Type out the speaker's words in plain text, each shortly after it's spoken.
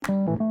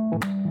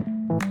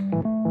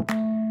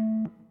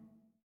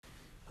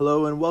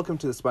Hello and welcome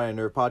to the Spine and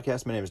Nerve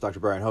Podcast. My name is Dr.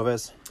 Brian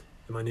Hoves.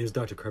 And my name is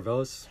Dr.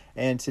 Carvelis.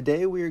 And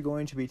today we are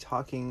going to be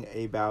talking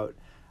about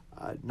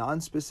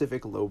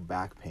non-specific low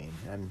back pain.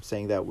 I'm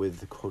saying that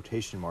with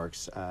quotation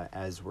marks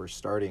as we're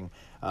starting,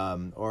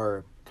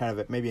 or kind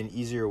of maybe an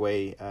easier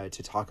way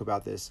to talk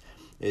about this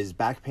is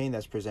back pain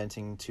that's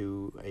presenting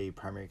to a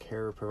primary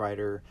care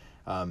provider,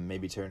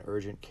 maybe to an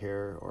urgent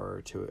care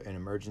or to an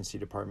emergency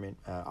department,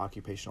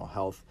 occupational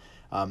health,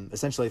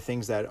 essentially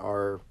things that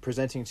are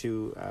presenting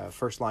to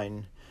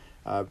first-line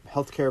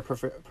healthcare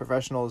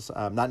professionals,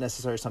 not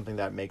necessarily something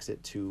that makes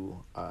it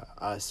to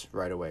us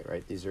right away,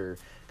 right? These are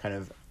kind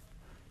of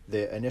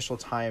the initial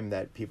time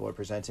that people are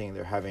presenting,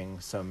 they're having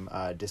some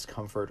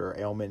discomfort or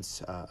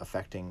ailments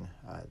affecting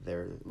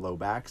their low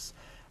backs.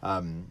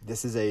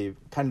 This is a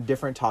kind of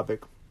different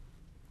topic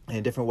and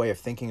a different way of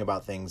thinking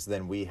about things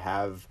than we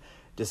have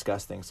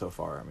discussed things so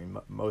far. I mean,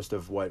 most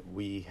of what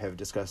we have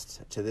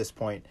discussed to this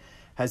point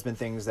has been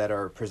things that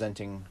are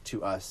presenting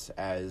to us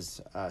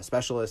as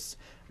specialists.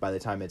 By the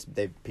time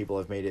people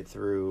have made it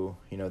through,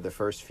 the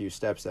first few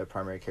steps that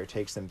primary care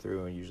takes them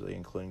through, and usually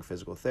including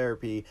physical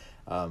therapy,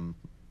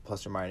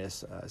 plus or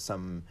minus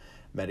some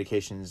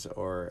medications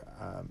or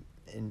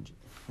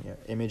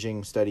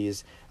imaging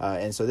studies.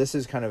 And so this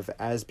is kind of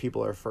as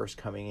people are first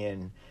coming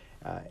in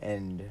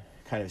and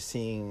kind of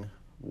seeing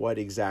what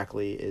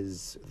exactly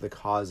is the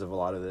cause of a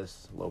lot of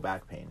this low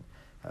back pain.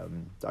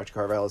 Dr.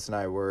 Carvelis and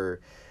I were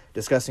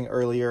discussing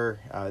earlier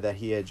that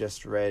he had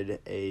just read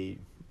a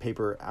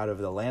paper out of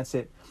the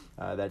Lancet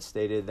that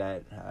stated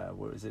that,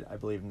 I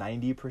believe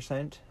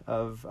 90%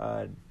 of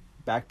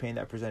back pain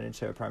that presented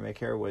to primary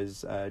care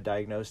was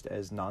diagnosed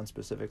as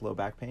non-specific low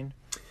back pain.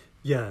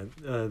 Yeah,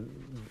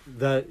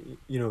 that,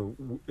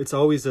 it's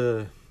always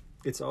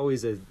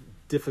a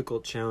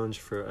difficult challenge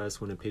for us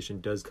when a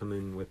patient does come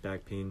in with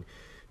back pain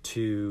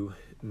to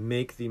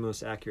make the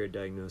most accurate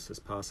diagnosis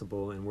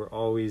possible, and we're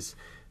always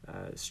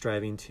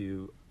striving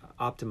to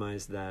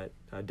optimize that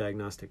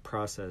diagnostic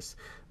process.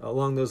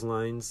 Along those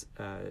lines,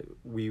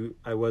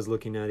 I was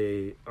looking at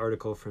a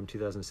article from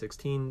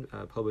 2016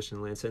 published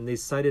in Lancet, and they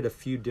cited a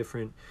few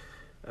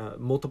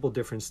multiple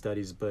different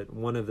studies, but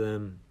one of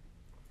them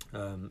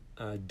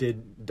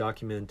did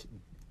document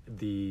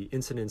the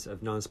incidence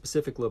of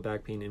non-specific low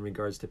back pain in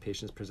regards to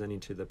patients presenting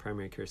to the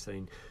primary care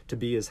setting to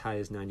be as high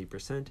as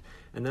 90%.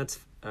 And that's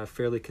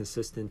fairly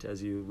consistent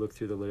as you look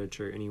through the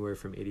literature, anywhere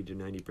from 80 to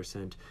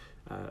 90%,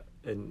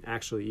 and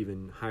actually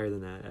even higher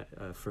than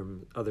that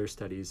from other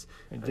studies.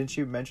 And didn't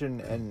you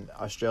mention an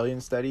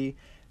Australian study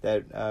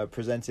that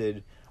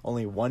presented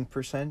only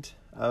 1%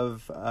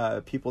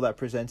 of people that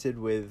presented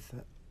with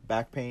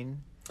back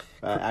pain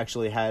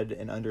actually had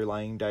an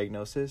underlying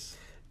diagnosis?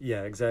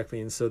 Yeah,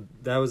 exactly. And so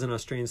that was an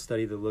Australian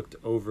study that looked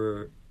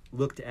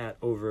at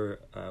over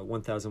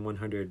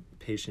 1,100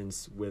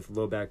 patients with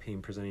low back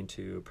pain presenting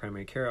to a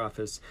primary care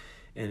office.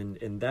 And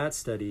in that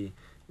study,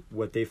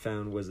 what they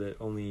found was that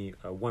only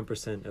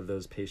 1% of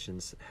those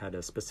patients had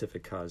a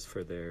specific cause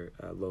for their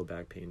low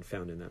back pain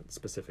found in that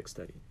specific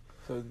study.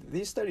 So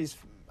these studies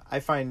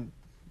I find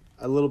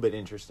a little bit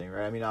interesting,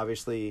 right? I mean,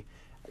 obviously,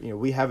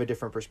 we have a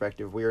different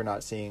perspective. We are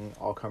not seeing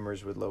all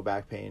comers with low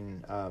back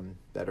pain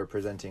that are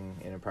presenting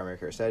in a primary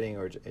care setting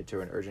or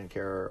to an urgent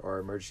care or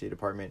emergency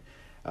department.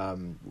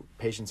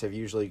 Patients have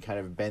usually kind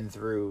of been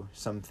through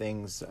some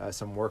things,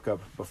 some workup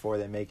before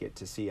they make it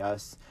to see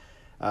us.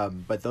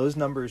 But those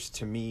numbers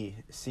to me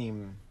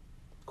seem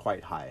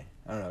quite high.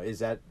 I don't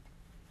know.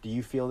 Do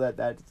you feel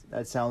that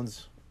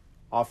sounds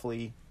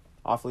awfully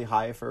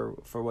high for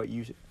what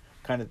you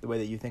kind of the way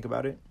that you think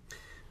about it?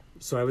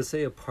 So I would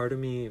say a part of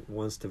me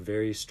wants to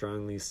very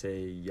strongly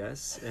say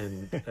yes,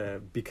 and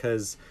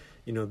because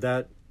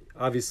that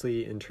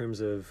obviously in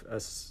terms of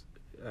us,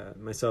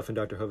 myself and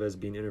Dr. Hoves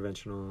being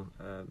interventional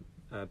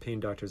pain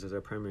doctors as our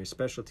primary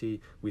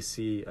specialty, we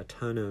see a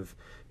ton of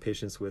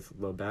patients with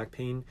low back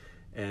pain,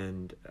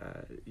 and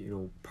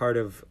part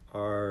of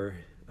our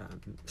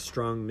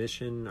strong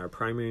mission, our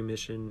primary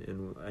mission,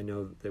 and I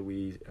know that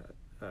we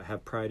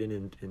have pride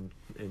in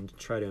and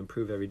try to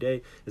improve every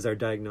day, is our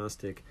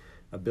diagnostic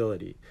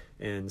ability.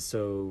 And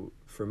so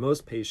for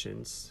most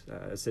patients,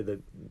 I say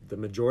that the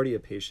majority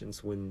of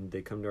patients, when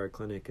they come to our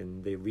clinic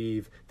and they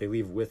leave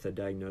with a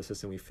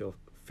diagnosis, and we feel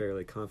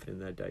fairly confident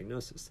in that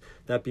diagnosis.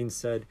 That being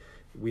said,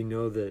 we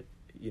know that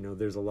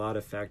there's a lot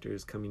of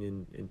factors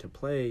coming into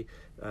play,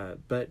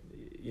 but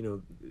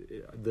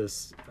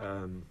this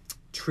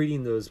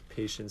treating those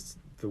patients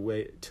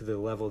to the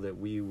level that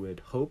we would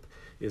hope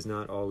is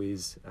not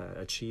always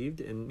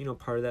achieved. And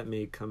part of that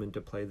may come into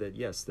play that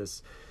yes,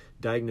 this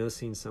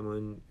diagnosing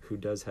someone who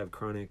does have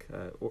chronic,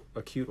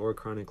 acute or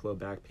chronic low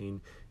back pain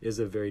is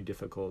a very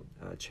difficult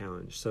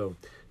challenge. So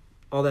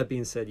all that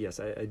being said, yes,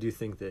 I do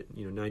think that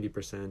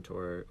 90%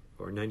 or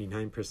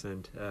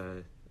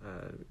 99%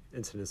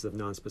 incidence of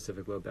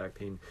non-specific low back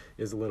pain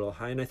is a little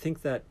high, and I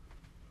think that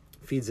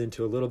feeds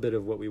into a little bit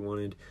of what we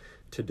wanted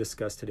to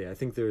discuss today. I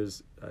think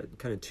there's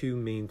kind of two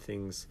main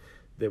things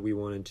that we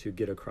wanted to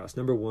get across.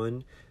 Number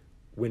one,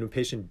 when a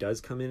patient does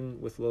come in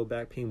with low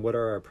back pain, what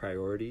are our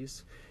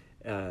priorities?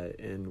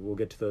 and we'll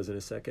get to those in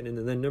a second.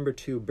 And then number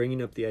two,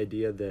 bringing up the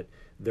idea that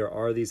there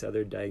are these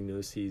other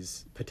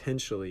diagnoses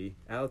potentially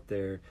out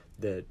there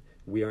that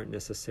we aren't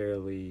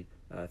necessarily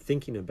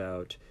thinking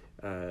about,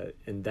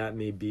 and that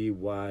may be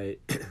why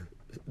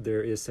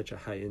there is such a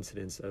high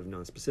incidence of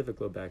nonspecific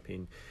low back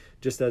pain.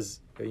 Just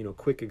as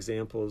quick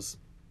examples,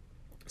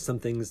 some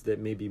things that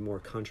may be more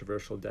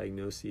controversial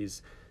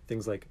diagnoses,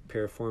 things like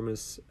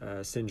piriformis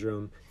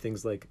syndrome,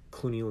 things like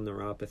cluneal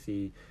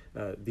neuropathy.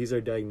 These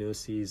are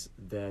diagnoses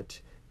that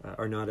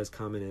are not as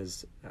common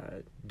as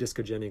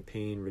discogenic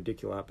pain,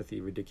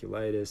 radiculopathy,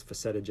 radiculitis,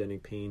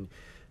 facetogenic pain.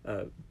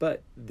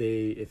 But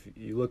if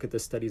you look at the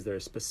studies that are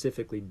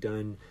specifically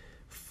done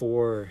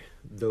for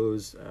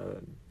those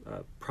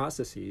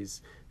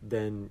processes,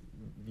 then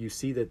you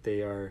see that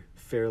they are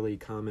fairly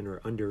common or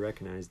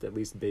under-recognized, at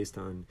least based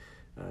on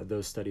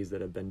those studies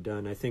that have been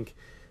done. I think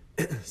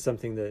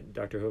something that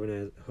Dr.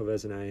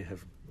 Hovez and I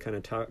have kind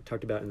of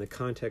talked about in the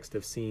context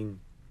of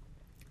seeing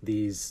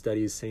these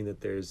studies saying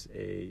that there's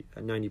a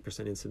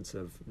 90% incidence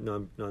of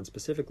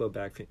non-specific low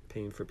back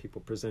pain for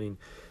people presenting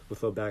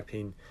with low back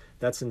pain.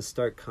 That's in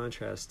stark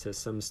contrast to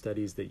some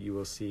studies that you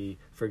will see,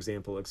 for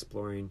example,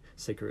 exploring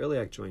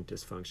sacroiliac joint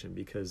dysfunction,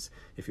 because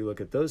if you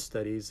look at those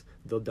studies,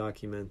 they'll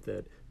document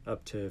that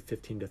up to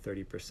 15 to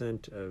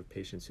 30% of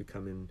patients who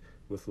come in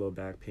with low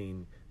back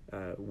pain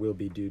will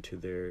be due to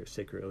their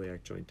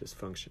sacroiliac joint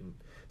dysfunction.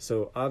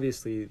 So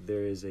obviously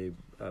there is a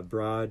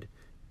broad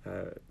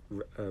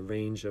a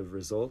range of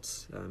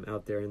results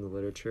out there in the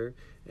literature,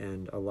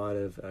 and a lot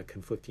of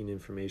conflicting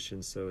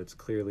information, so it's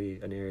clearly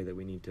an area that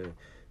we need to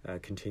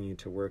continue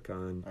to work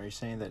on. Are you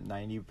saying that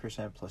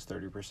 90% plus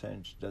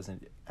 30%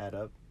 doesn't add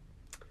up?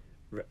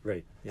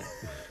 Right, yeah.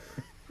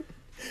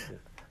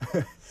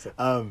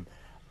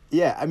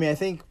 Yeah, I mean, I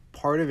think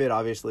part of it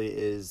obviously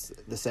is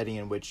the setting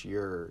in which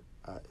you're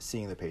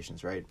seeing the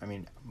patients, right? I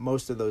mean,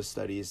 most of those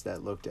studies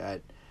that looked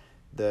at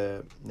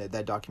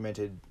that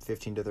documented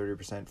 15 to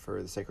 30%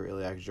 for the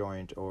sacroiliac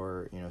joint,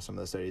 or some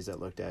of the studies that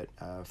looked at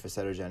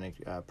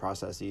facetogenic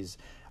processes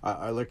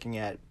are looking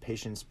at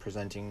patients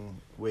presenting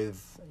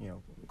with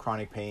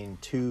chronic pain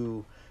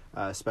to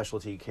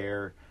specialty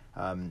care,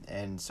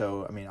 and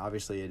so I mean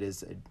obviously it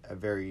is a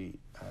very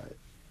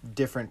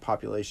different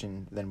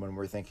population than when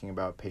we're thinking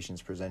about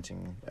patients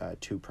presenting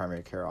to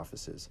primary care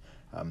offices.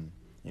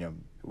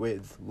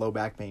 With low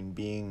back pain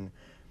being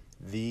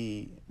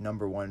the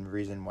number one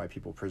reason why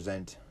people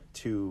present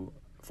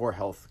for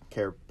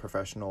healthcare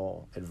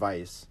professional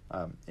advice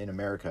in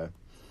America,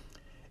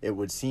 it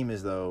would seem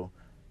as though,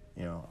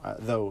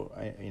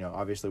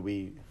 obviously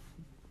we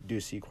do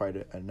see quite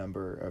a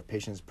number of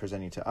patients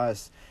presenting to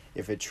us.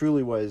 If it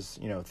truly was,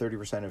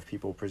 30% of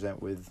people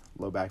present with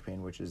low back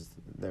pain, which is,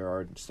 there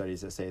are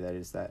studies that say that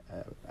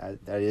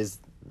is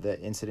the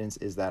incidence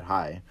is that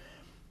high,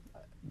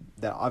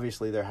 that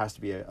obviously there has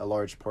to be a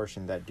large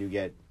portion that do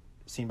get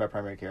seen by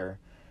primary care,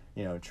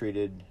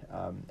 treated,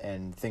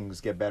 and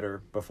things get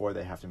better before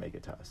they have to make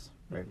it to us,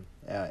 right?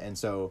 Mm-hmm. And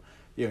so,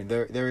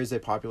 there is a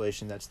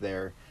population that's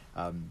there.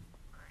 I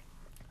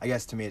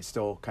guess to me, it's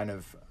still kind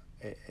of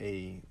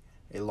a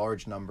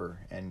large number,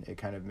 and it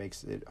kind of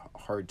makes it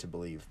hard to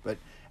believe. But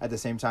at the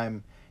same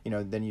time,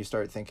 then you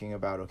start thinking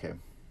about, okay,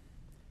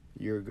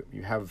 you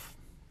have,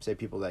 say,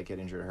 people that get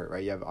injured or hurt,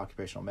 right? You have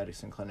occupational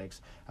medicine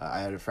clinics.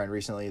 I had a friend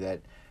recently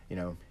that,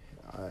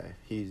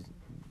 he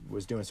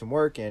was doing some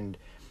work, and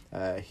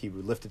he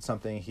lifted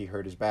something, he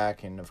hurt his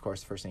back, and of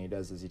course the first thing he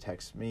does is he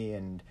texts me,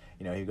 and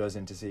he goes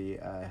in to see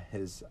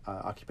his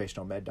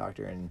occupational med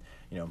doctor, and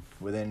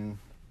within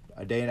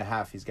a day and a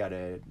half he's got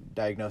a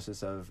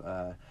diagnosis of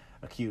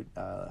acute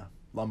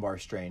lumbar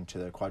strain to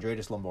the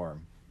quadratus lumborum.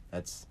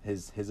 That's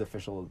his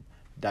official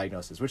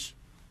diagnosis, which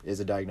is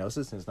a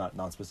diagnosis and it's not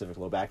nonspecific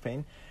low back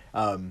pain.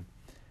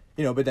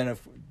 But then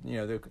if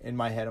in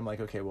my head I'm like,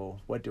 okay, well,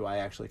 what do I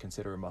actually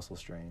consider a muscle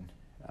strain?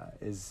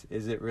 Is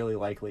it really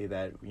likely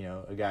that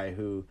a guy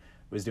who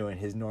was doing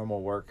his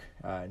normal work,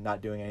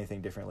 not doing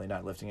anything differently,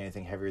 not lifting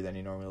anything heavier than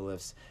he normally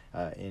lifts,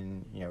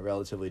 in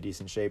relatively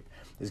decent shape,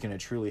 is going to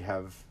truly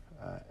have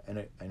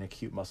an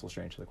acute muscle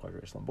strain to the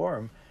quadratus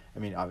lumborum? I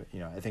mean,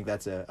 I think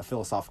that's a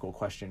philosophical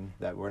question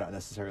that we're not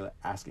necessarily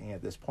asking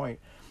at this point.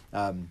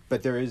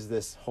 But there is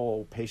this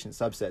whole patient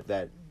subset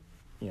that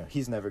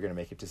he's never going to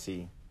make it to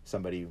see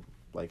somebody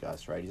like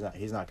us, right?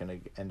 He's not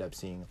going to end up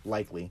seeing an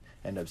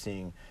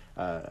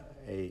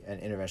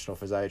interventional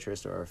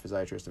physiatrist or a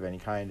physiatrist of any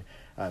kind.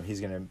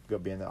 He's going to go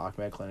be in the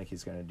OcMed clinic.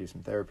 He's going to do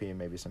some therapy and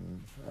maybe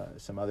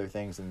some other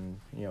things, and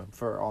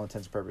for all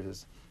intents and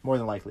purposes, more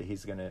than likely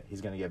he's going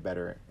to get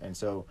better. And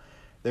so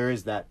there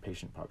is that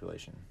patient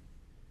population,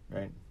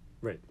 right?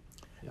 Right.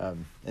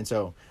 And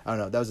so I don't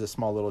know. That was a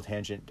small little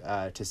tangent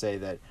to say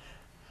that,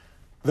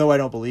 though I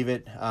don't believe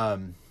it,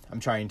 I'm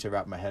trying to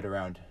wrap my head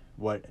around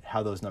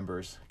how those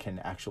numbers can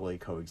actually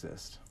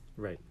coexist.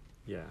 Right.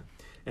 Yeah.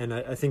 And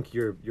I think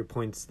your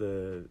point's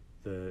the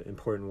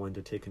important one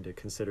to take into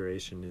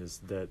consideration, is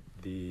that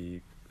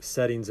the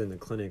settings in the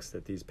clinics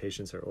that these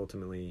patients are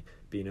ultimately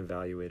being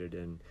evaluated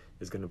in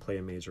is going to play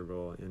a major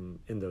role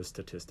in those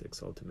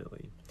statistics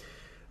ultimately.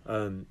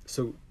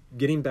 So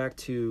getting back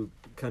to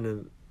kind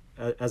of,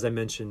 as I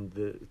mentioned,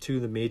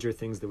 the major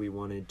things that we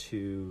wanted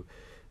to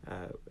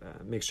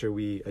make sure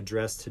we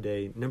address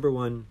today. Number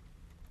one,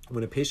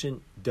 when a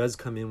patient does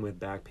come in with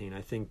back pain,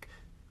 I think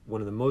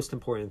one of the most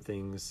important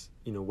things,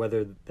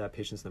 whether that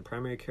patient's in the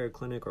primary care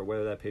clinic or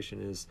whether that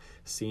patient is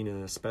seeing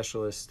a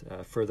specialist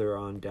further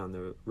on down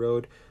the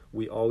road,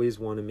 we always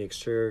want to make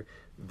sure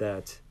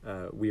that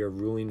we are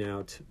ruling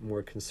out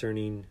more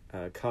concerning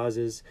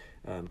causes,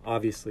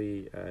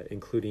 obviously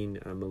including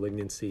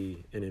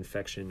malignancy and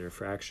infection or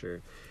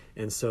fracture.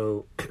 And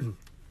so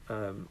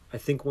I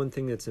think one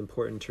thing that's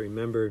important to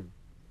remember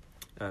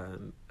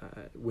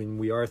when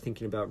we are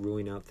thinking about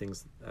ruling out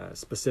things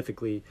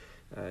specifically,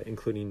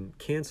 including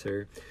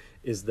cancer,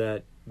 is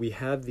that we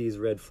have these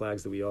red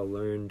flags that we all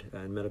learned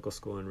in medical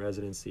school and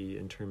residency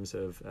in terms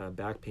of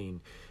back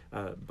pain.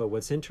 But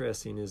what's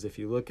interesting is if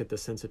you look at the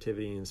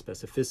sensitivity and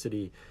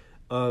specificity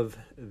of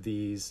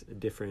these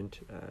different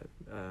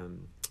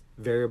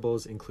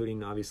variables,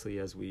 including obviously,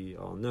 as we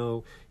all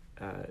know,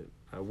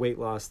 weight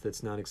loss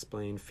that's not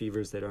explained,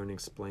 fevers that aren't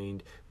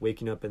explained,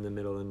 waking up in the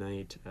middle of the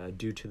night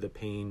due to the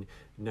pain,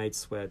 night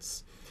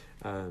sweats,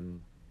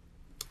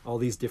 all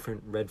these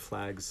different red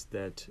flags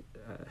that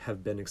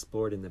have been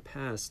explored in the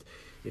past.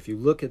 If you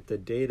look at the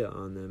data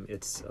on them,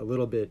 it's a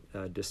little bit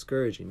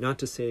discouraging. Not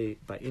to say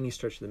by any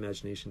stretch of the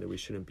imagination that we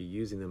shouldn't be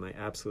using them. I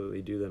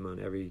absolutely do them on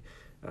every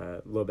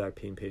low back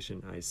pain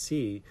patient I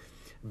see.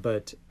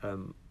 But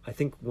I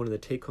think one of the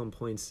take-home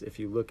points, if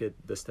you look at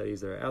the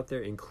studies that are out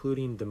there,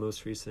 including the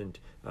most recent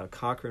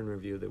Cochrane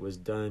review that was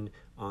done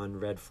on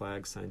red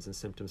flag signs and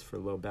symptoms for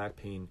low back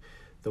pain,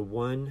 the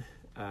one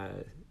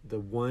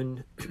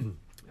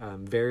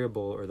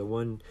variable or the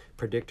one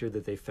predictor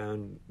that they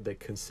found that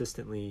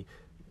consistently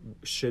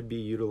should be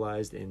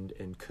utilized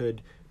and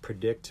could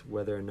predict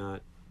whether or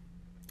not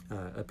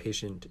a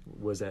patient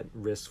was at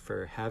risk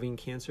for having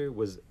cancer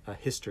was a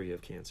history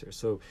of cancer.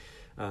 So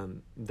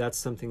that's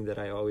something that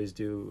I always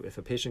do if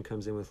a patient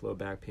comes in with low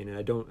back pain, and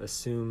I don't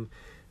assume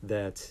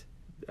that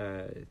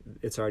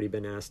it's already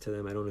been asked to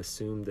them. I don't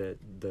assume that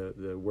the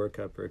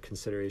workup or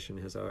consideration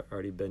has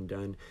already been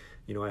done.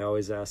 I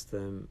always ask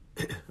them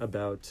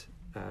about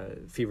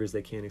fevers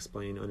they can't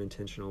explain,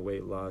 unintentional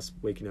weight loss,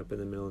 waking up in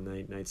the middle of the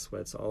night, night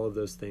sweats, all of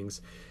those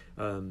things.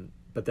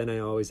 But then I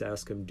always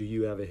ask them, do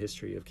you have a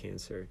history of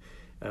cancer?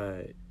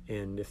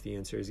 And if the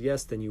answer is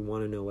yes, then you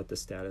want to know what the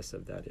status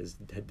of that is.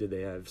 Did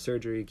they have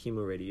surgery,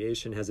 chemo,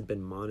 radiation? Has it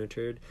been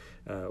monitored?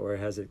 Or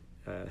has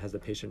the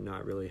patient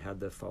not really had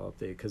the follow-up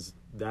date? Because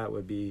that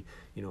would be,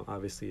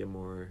 obviously a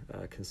more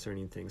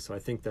concerning thing. So I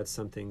think that's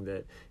something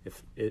that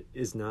if it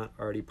is not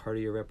already part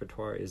of your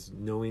repertoire, is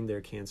knowing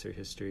their cancer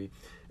history,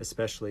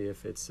 especially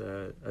if it's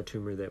a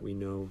tumor that we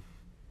know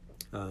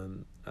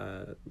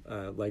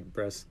like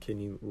breast,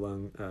 kidney,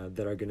 lung,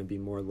 that are going to be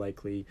more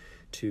likely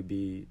to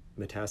be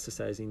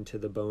metastasizing to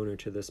the bone or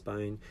to the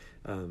spine.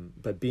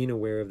 But being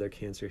aware of their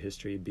cancer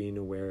history, being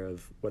aware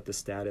of what the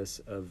status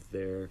of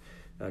their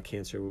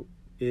cancer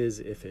is,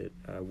 if it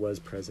was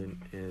present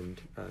and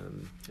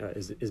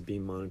is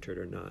being monitored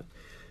or not.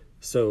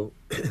 So,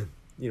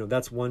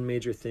 that's one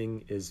major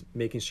thing, is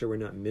making sure we're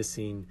not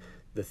missing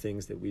the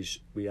things that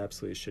we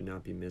absolutely should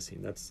not be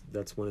missing.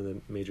 That's one of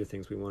the major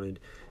things we wanted,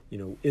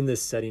 in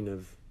this setting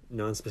of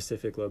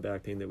non-specific low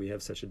back pain that we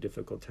have such a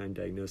difficult time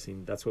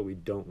diagnosing. That's what we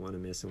don't want to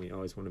miss, and we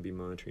always want to be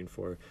monitoring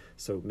for.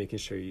 So making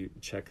sure you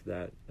check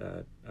that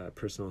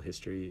personal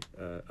history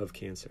of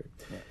cancer.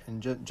 Yeah.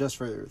 And just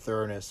for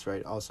thoroughness,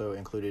 right, also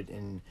included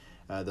in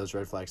those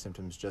red flag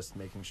symptoms, just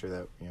making sure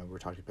that, we're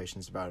talking to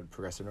patients about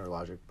progressive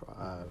neurologic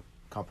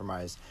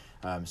compromise.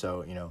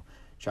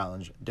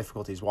 Challenge,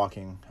 difficulties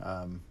walking,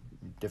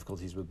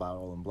 difficulties with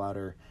bowel and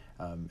bladder,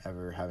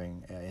 ever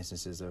having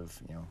instances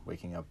of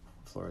waking up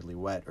floridly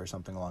wet or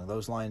something along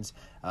those lines,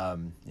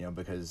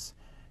 because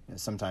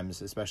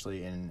sometimes,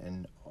 especially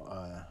in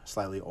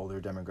slightly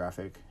older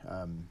demographic,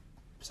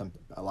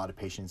 a lot of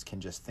patients can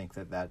just think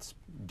that that's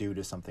due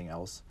to something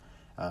else.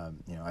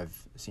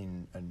 I've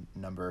seen a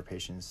number of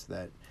patients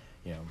that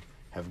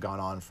have gone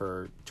on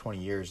for 20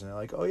 years, and they're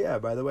like, oh yeah,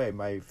 by the way,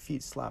 my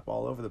feet slap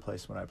all over the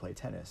place when I play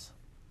tennis.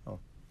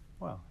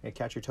 Wow, you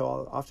catch your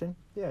toe often?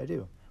 Yeah, I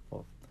do.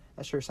 Well,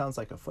 that sure sounds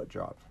like a foot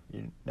drop.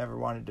 You never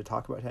wanted to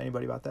talk to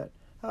anybody about that?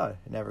 Oh,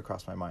 it never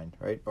crossed my mind,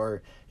 right?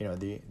 Or,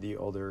 the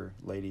older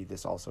lady,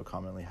 this also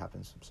commonly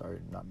happens. I'm sorry,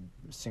 not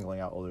singling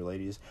out older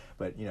ladies,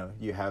 but,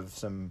 you have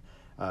some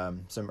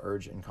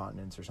urge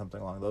incontinence or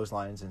something along those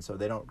lines, and so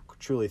they don't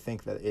truly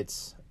think that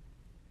it's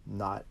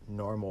not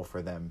normal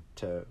for them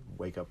to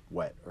wake up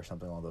wet or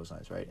something along those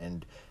lines, right?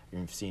 And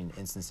you've seen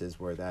instances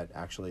where that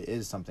actually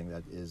is something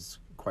that is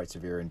quite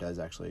severe and does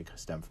actually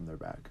stem from their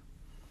back.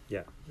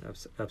 Yeah,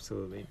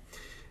 absolutely.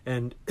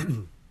 And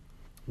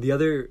the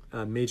other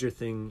major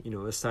thing,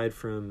 aside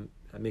from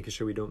making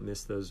sure we don't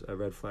miss those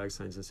red flag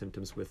signs and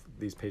symptoms with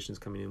these patients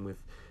coming in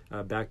with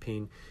back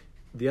pain,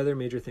 the other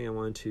major thing I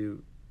wanted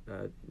to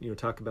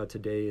talk about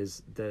today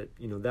is that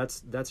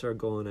that's our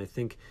goal. And I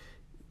think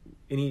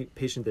any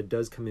patient that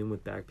does come in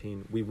with back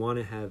pain, we want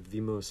to have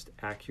the most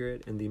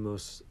accurate and the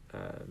most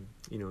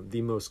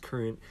the most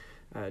current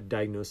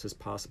diagnosis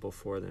possible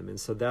for them. And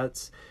so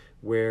that's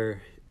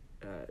where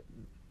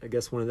I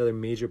guess one of the other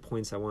major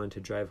points I wanted to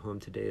drive home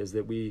today is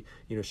that we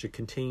should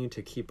continue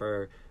to keep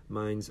our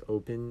minds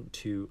open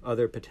to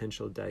other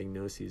potential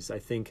diagnoses. I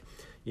think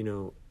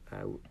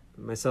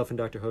myself and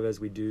Dr. Hovez,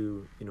 we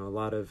do a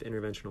lot of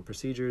interventional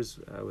procedures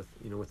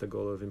with the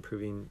goal of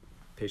improving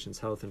patients'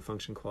 health and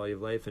function, quality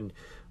of life. And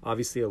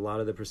obviously a lot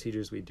of the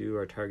procedures we do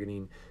are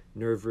targeting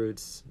nerve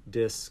roots,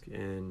 disc,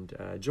 and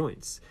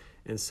joints.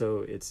 And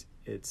so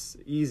it's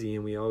easy,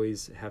 and we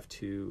always have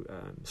to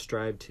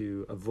strive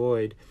to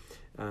avoid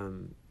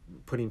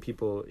putting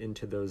people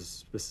into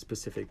those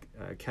specific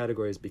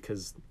categories,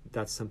 because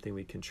that's something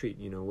we can treat,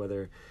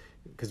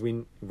 because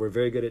we're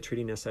very good at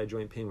treating SI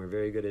joint pain. We're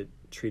very good at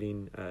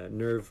treating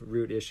nerve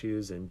root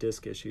issues and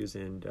disc issues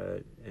and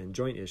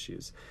joint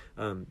issues.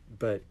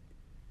 But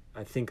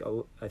I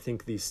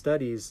think these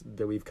studies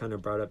that we've kind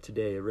of brought up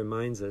today, it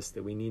reminds us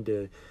that we need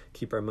to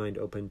keep our mind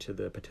open to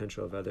the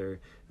potential of other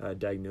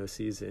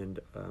diagnoses, and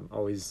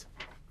always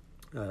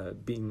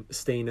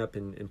staying up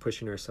and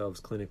pushing ourselves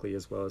clinically,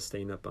 as well as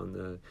staying up on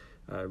the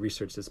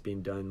research that's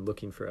being done,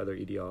 looking for other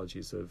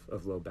etiologies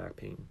of low back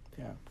pain.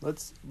 Yeah,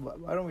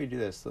 why don't we do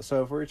this?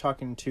 So if we're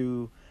talking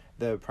to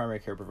the primary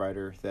care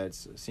provider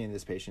that's seeing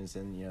these patients,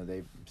 and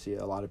they see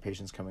a lot of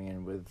patients coming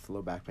in with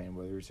low back pain,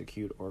 whether it's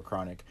acute or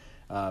chronic,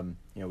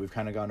 we've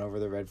kind of gone over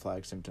the red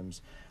flag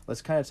symptoms.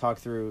 Let's kind of talk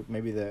through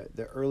maybe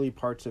the early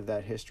parts of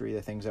that history,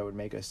 the things that would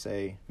make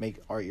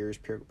our ears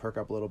perk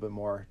up a little bit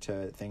more,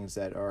 to things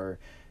that are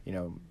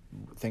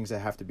things that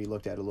have to be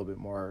looked at a little bit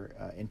more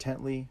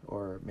intently,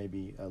 or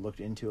maybe looked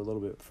into a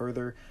little bit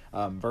further,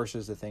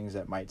 versus the things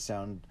that might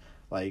sound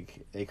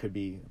like they could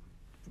be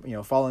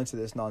fall into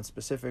this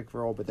non-specific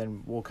role. But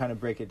then we'll kind of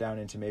break it down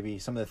into maybe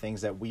some of the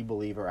things that we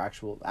believe are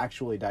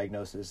actually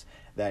diagnoses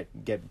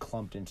that get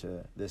clumped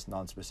into this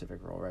non-specific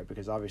role, right?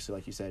 Because obviously,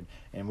 like you said,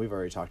 and we've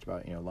already talked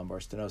about, lumbar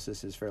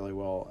stenosis is fairly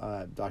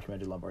well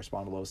documented. Lumbar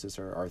spondylosis,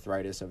 or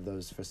arthritis of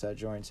those facet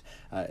joints,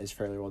 is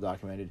fairly well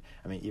documented.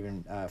 I mean,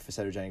 even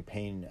facetogenic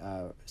pain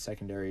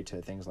secondary to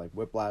things like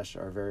whiplash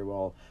are very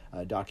well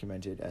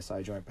documented.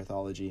 SI joint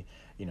pathology,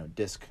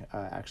 disc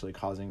actually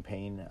causing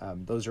pain.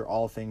 Those are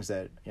all things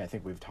that I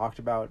think we've talked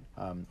about,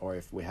 or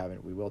if we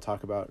haven't, we will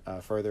talk about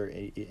further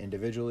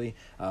individually,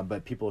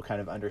 but people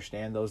kind of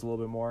understand those a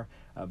little bit more.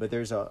 But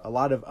there's a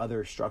lot of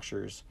other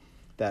structures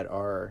that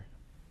are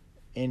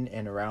in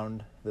and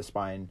around the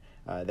spine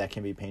that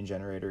can be pain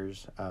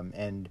generators.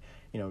 And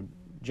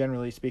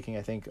generally speaking,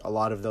 I think a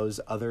lot of those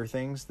other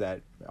things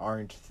that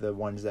aren't the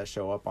ones that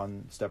show up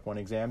on step 1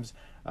 exams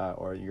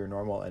or your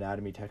normal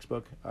anatomy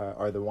textbook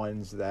are the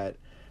ones that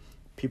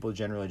people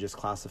generally just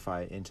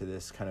classify into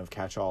this kind of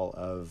catch-all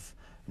of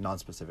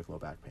non-specific low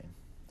back pain.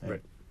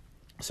 Right.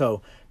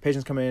 So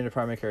patients coming into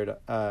primary care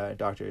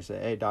doctors say,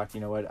 "Hey doc, you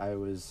know what? I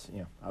was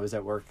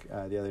at work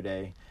the other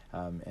day,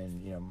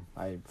 and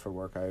I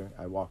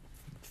walk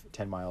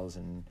 10 miles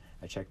and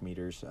I check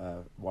meters,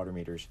 water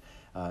meters,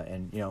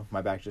 and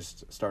my back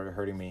just started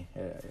hurting me.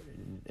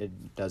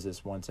 It does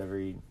this once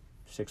every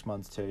 6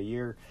 months to a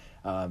year.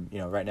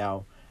 Right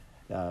now,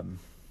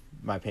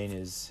 my pain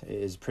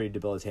is pretty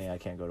debilitating. I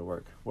can't go to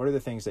work." What are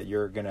the things that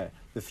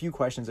the few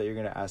questions that you're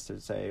gonna ask to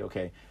say,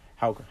 okay,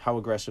 how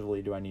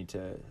aggressively do I need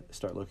to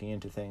start looking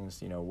into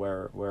things?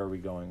 Where are we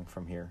going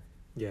from here?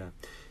 Yeah,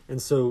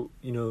 and so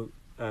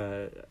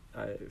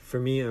for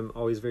me, I'm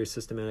always very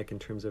systematic in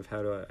terms of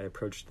how I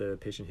approach the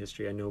patient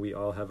history. I know we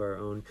all have our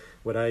own.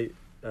 What I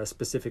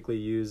specifically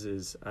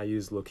use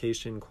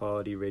location,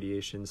 quality,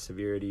 radiation,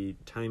 severity,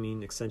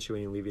 timing,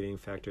 accentuating, alleviating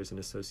factors, and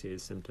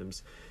associated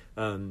symptoms.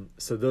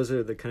 So those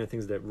are the kind of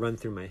things that run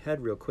through my head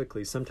real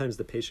quickly. Sometimes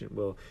the patient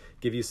will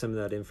give you some of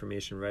that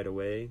information right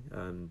away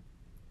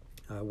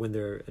when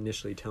they're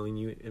initially telling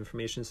you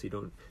information, so you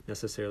don't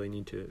necessarily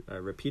need to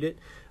repeat it.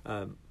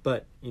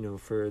 But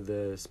for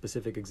the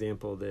specific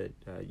example that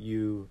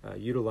you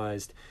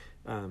utilized,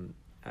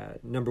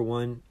 number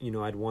one,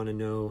 I'd want to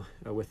know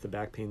with the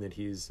back pain that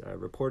he's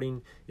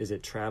reporting, is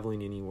it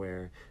traveling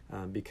anywhere?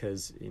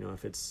 Because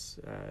if it's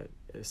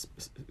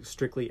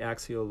strictly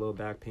axial low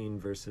back pain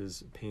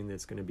versus pain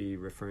that's going to be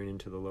referring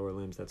into the lower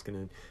limbs, that's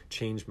going to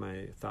change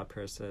my thought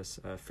process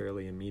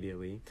fairly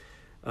immediately.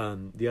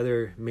 The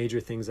other major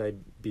things I'd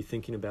be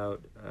thinking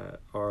about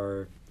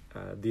are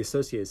the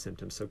associated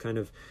symptoms. So kind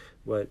of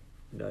what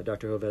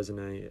Dr. Hovez and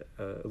I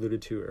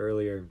alluded to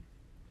earlier.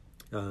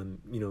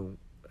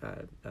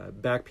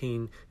 Back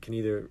pain can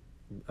either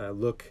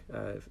look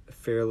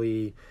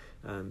fairly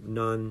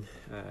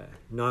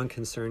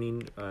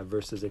non-concerning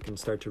versus it can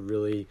start to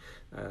really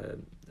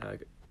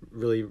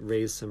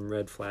raise some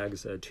red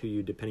flags to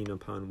you, depending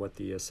upon what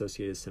the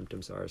associated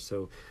symptoms are.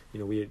 So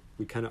we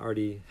kind of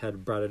already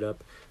had brought it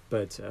up,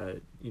 but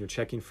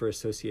checking for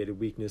associated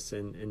weakness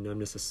and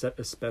numbness,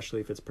 especially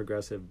if it's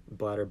progressive,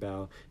 bladder,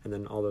 bowel, and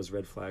then all those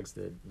red flags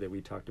that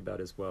we talked about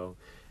as well.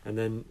 And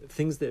then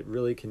things that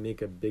really can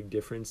make a big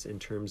difference in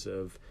terms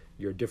of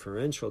your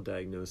differential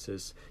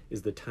diagnosis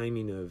is the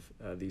timing of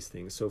these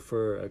things. So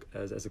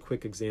as a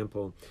quick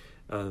example,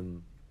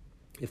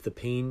 if the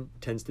pain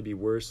tends to be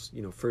worse,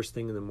 first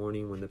thing in the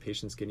morning when the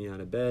patient's getting out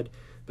of bed,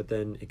 but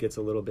then it gets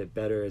a little bit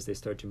better as they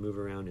start to move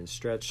around and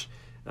stretch,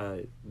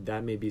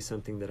 that may be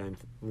something that I'm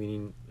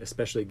leaning,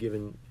 especially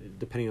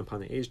depending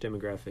upon the age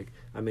demographic,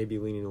 I may be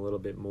leaning a little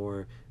bit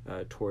more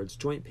towards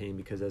joint pain,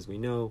 because as we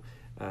know,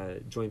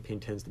 joint pain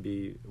tends to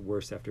be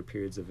worse after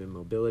periods of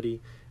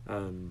immobility.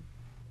 And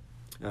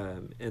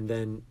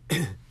then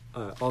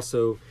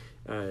also,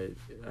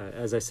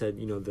 as I said,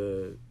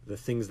 the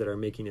things that are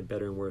making it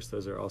better and worse,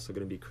 those are also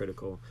going to be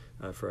critical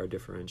for our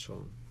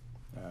differential.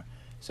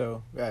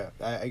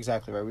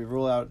 Exactly right. We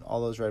rule out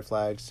all those red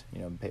flags.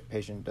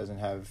 Patient doesn't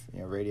have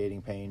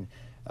radiating pain.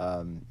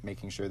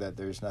 Making sure that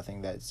there's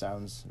nothing that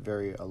sounds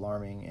very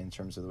alarming in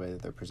terms of the way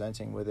that they're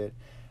presenting with it.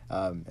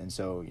 And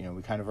so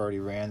we kind of already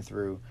ran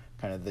through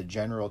kind of the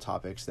general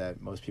topics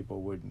that most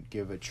people would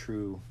give a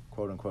true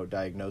quote unquote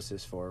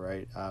diagnosis for,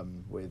 right?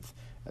 With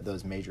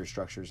those major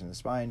structures in the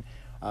spine.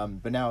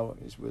 But now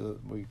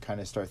we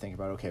kind of start thinking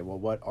about, okay, well,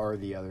 what are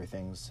the other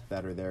things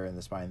that are there in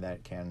the spine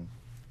that can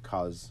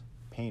cause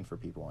pain for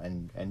people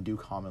and do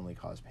commonly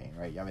cause pain,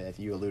 right? I mean, if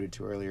you alluded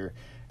to earlier,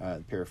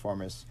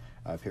 piriformis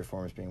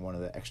being one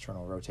of the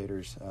external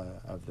rotators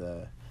of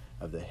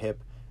the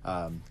hip,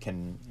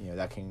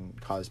 that can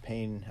cause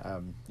pain.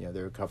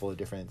 There are a couple of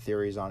different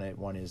theories on it.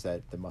 One is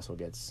that the muscle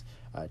gets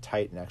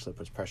tight and actually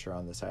puts pressure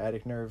on the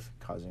sciatic nerve,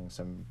 causing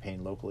some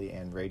pain locally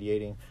and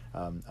radiating.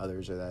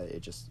 Others are that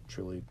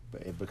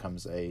it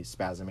becomes a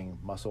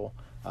spasming muscle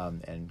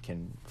and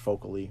can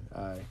focally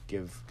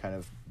give kind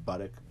of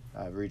buttock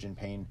region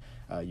pain.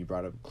 You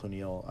brought up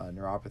cluneal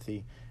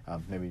neuropathy.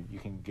 Maybe you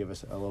can give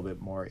us a little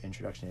bit more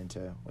introduction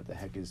into what the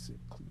heck is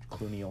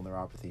cluneal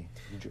neuropathy.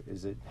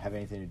 Does it have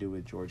anything to do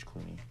with George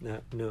Clooney?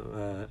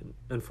 No,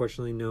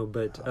 unfortunately no.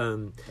 But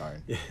darn.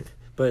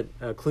 But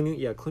cluneal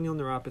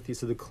neuropathy.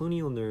 So the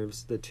cluneal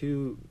nerves, the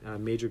two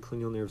major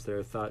cluneal nerves that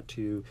are thought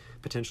to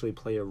potentially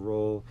play a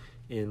role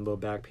in low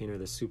back pain are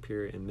the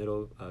superior and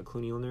middle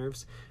cluneal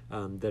nerves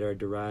that are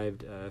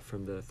derived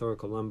from the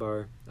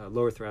thoracolumbar,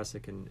 lower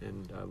thoracic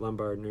and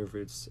lumbar nerve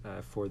roots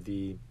for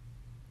the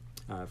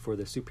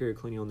superior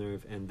cluneal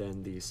nerve, and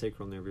then the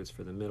sacral nerve roots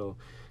for the middle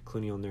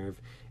cluneal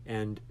nerve.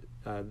 And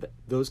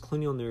those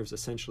cluneal nerves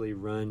essentially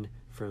run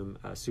from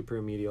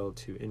superomedial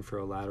to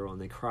inferolateral,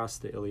 and they cross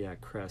the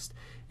iliac crest,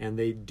 and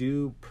they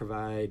do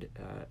provide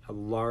a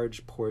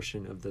large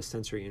portion of the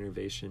sensory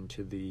innervation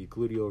to the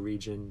gluteal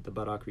region, the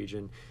buttock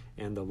region,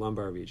 and the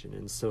lumbar region.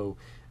 And so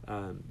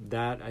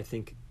that, I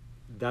think,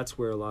 that's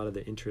where a lot of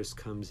the interest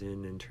comes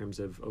in terms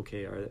of,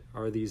 okay,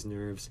 are these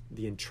nerves,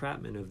 the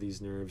entrapment of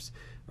these nerves,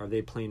 are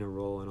they playing a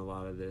role in a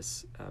lot of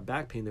this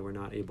back pain that we're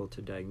not able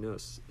to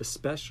diagnose,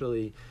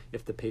 especially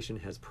if the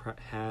patient has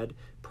had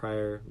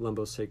prior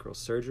lumbosacral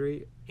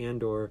surgery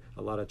and or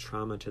a lot of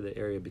trauma to the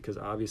area, because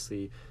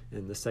obviously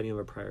in the setting of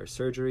a prior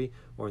surgery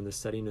or in the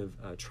setting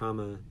of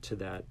trauma to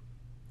that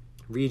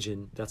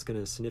region, that's going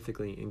to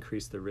significantly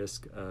increase the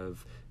risk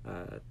of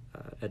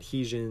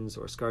adhesions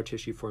or scar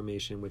tissue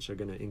formation, which are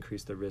going to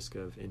increase the risk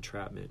of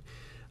entrapment.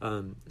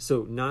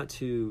 So not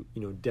to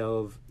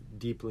delve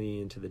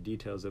deeply into the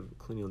details of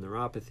cluneal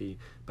neuropathy,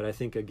 but I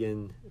think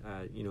again,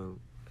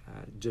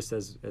 just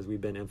as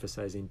we've been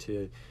emphasizing,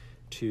 to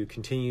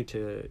continue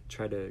to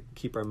try to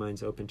keep our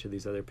minds open to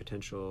these other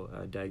potential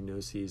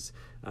diagnoses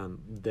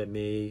that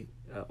may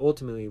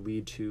ultimately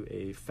lead to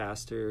a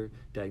faster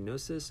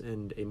diagnosis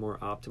and a more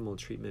optimal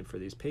treatment for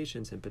these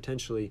patients, and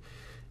potentially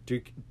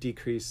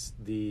decrease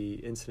the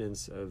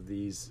incidence of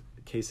these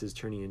cases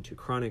turning into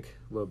chronic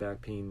low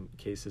back pain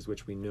cases,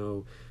 which we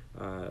know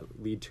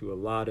lead to a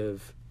lot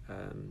of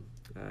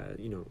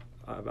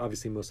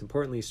obviously most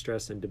importantly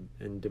stress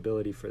and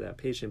debility for that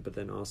patient, but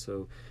then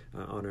also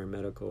on our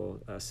medical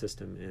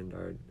system and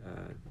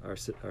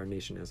our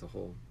nation as a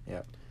whole.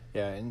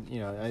 Yeah, and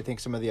I think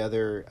some of the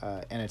other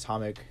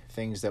anatomic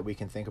things that we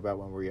can think about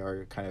when we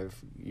are kind of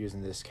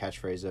using this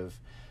catchphrase of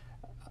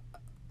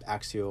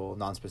axial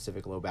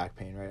non-specific low back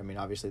pain, right? I mean,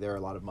 obviously there are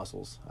a lot of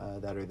muscles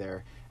that are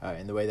there,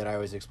 and the way that I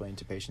always explain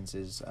to patients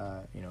is,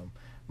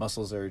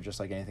 muscles are just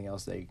like anything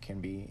else. They can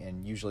be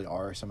and usually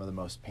are some of the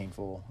most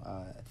painful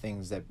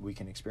things that we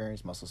can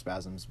experience. Muscle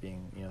spasms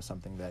being,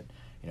 something that,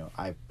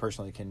 I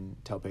personally can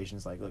tell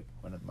patients, like, look,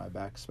 when my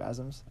back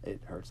spasms,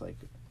 it hurts like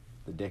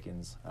the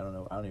dickens. I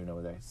don't even know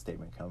where that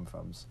statement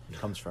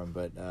comes from,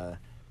 but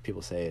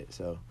people say it,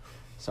 so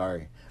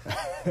sorry.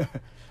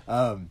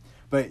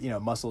 But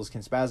muscles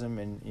can spasm,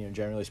 and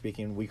generally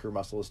speaking, weaker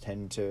muscles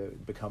tend to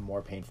become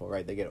more painful,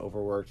 right? They get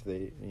overworked.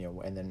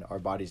 And then our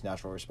body's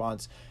natural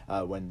response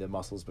when the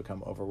muscles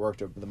become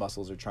overworked, or the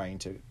muscles are trying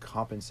to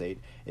compensate,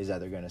 is that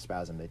they're going to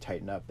spasm. They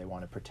tighten up. They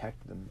want to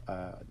protect them,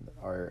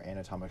 our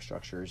anatomic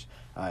structures,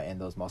 and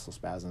those muscle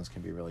spasms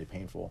can be really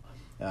painful.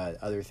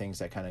 Other things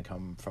that kind of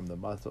come from the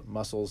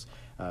muscles,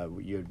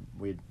 we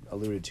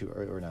alluded to,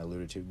 or not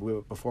alluded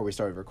to, before we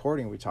started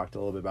recording, we talked a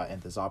little bit about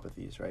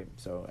enthesopathies, right?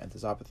 So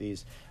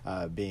enthesopathies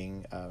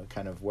being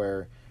kind of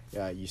where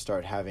you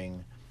start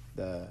having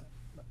the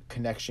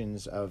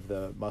connections of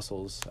the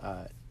muscles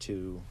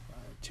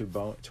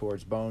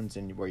towards bones,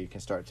 and where you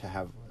can start to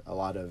have a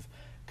lot of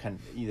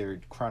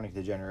either chronic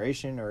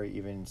degeneration or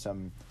even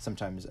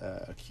sometimes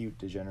acute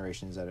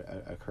degenerations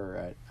that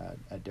occur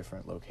at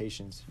different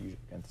locations.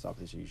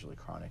 Enthesopathies are usually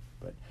chronic,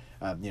 but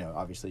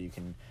obviously you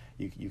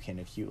can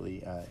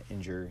acutely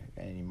injure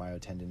any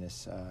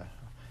myotendinous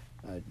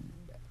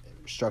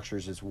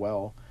structures as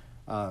well.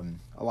 A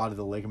lot of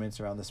the ligaments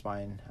around the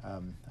spine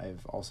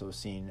I've also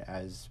seen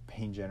as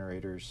pain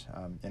generators,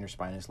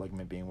 interspinous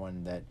ligament being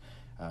one that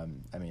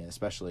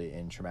especially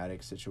in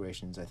traumatic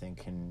situations, I think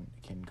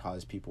can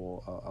cause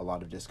people a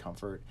lot of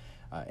discomfort,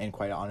 and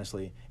quite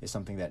honestly is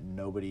something that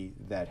nobody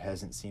that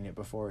hasn't seen it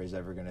before is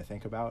ever going to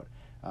think about,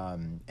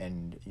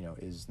 and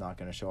is not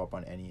going to show up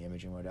on any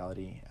imaging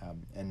modality,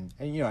 and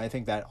I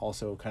think that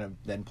also kind of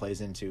then plays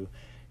into,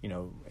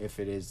 if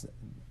it is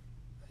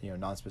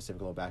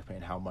non-specific low back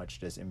pain, how much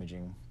does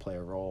imaging play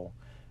a role?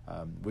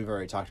 We've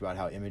already talked about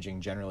how imaging,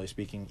 generally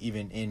speaking,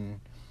 even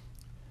in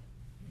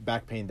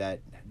back pain that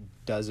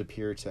does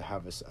appear to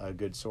have a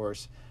good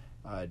source,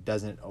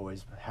 doesn't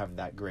always have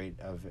that great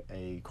of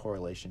a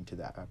correlation to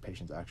that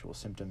patient's actual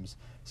symptoms.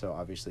 So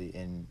obviously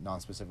in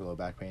non-specific low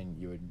back pain,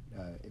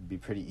 it'd be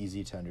pretty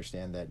easy to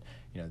understand that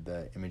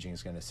the imaging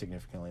is going to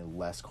significantly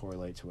less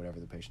correlate to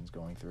whatever the patient's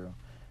going through.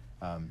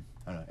 I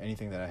don't know,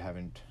 anything that I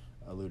haven't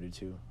alluded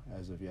to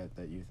as of yet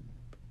that you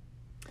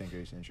think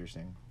is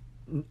interesting?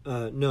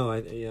 No,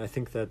 I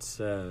think that's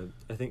I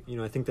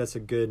think that's a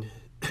good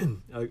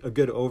a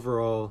good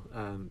overall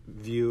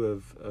view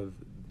of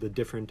the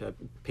different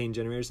pain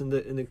generators, and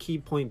the key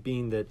point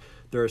being that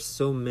there are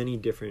so many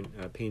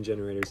different pain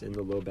generators in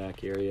the low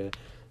back area.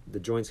 The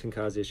joints can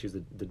cause issues,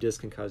 the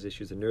disc can cause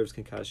issues, the nerves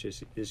can cause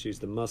issues,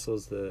 the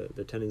muscles,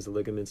 the tendons, the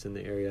ligaments in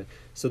the area.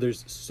 So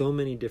there's so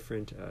many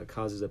different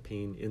causes of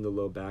pain in the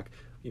low back.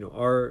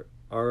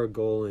 Our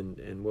goal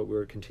and what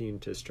we're continuing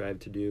to strive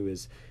to do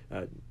is,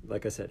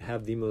 like I said,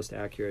 have the most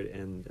accurate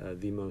and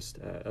the most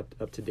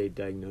up-to-date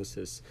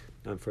diagnosis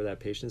for that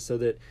patient, so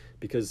that,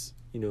 because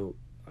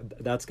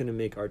that's going to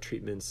make our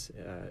treatments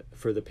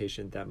for the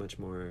patient that much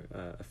more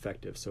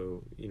effective.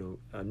 So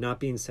not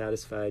being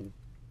satisfied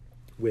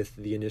with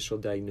the initial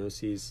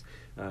diagnoses,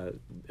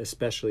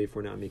 especially if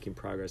we're not making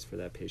progress for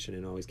that patient,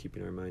 and always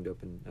keeping our mind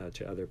open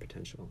to other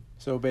potential.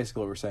 So basically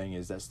what we're saying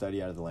is that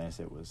study out of the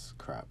Lancet was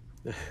crap.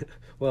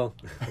 Well,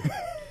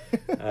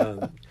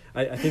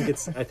 I think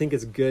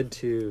it's good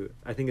to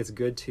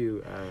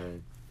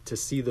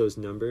see those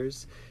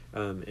numbers,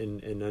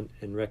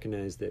 and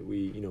recognize that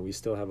we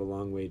still have a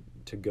long way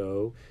to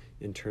go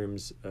in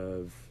terms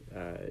of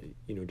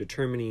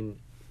determining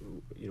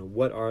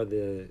what are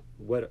the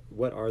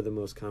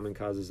most common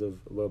causes of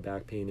low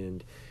back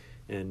pain,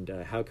 and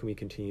how can we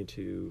continue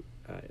to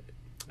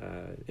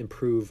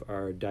improve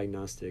our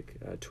diagnostic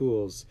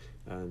tools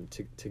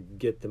to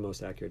get the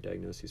most accurate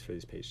diagnoses for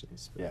these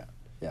patients. Yeah.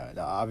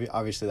 No,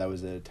 obviously that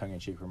was a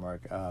tongue-in-cheek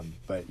remark,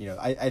 but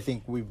I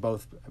think we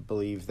both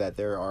believe that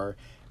there are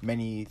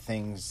many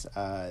things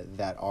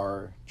that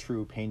are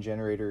true pain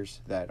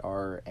generators, that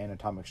are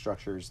anatomic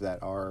structures,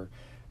 that are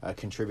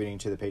contributing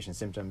to the patient's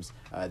symptoms,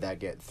 that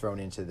get thrown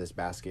into this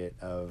basket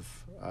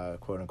of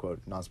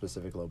quote-unquote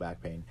non-specific low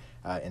back pain,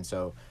 and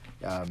so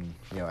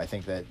I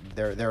think that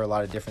there are a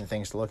lot of different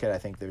things to look at. I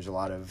think there's a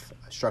lot of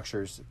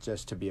structures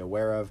just to be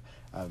aware of.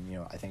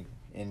 I think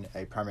in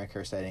a primary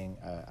care setting,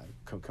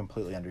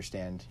 completely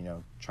understand,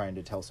 trying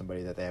to tell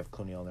somebody that they have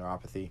clonial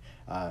neuropathy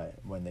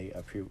when they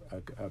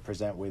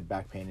present with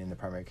back pain in the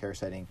primary care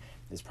setting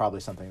is probably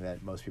something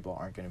that most people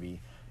aren't going to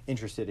be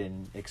interested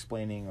in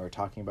explaining or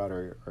talking about,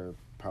 or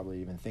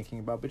probably even thinking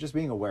about, but just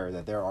being aware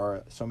that there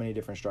are so many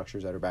different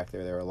structures that are back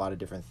there. There are a lot of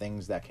different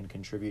things that can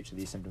contribute to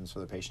these symptoms for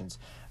the patients.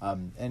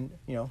 And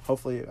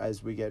hopefully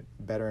as we get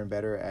better and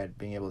better at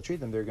being able to treat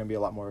them, there are going to be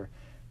a lot more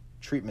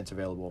treatments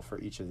available for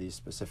each of these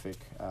specific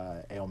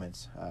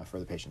ailments for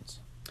the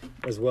patients.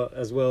 As well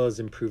as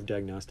improved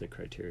diagnostic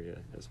criteria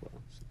as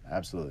well.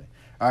 Absolutely.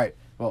 All right.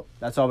 Well,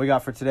 that's all we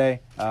got for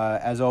today.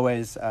 As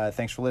always,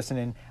 thanks for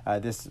listening.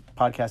 This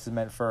podcast is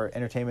meant for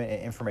entertainment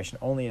and information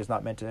only. It's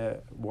not meant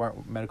to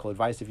warrant medical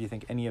advice. If you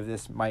think any of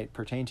this might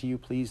pertain to you,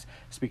 please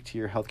speak to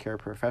your healthcare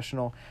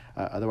professional.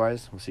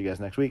 Otherwise, we'll see you guys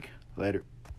next week. Later.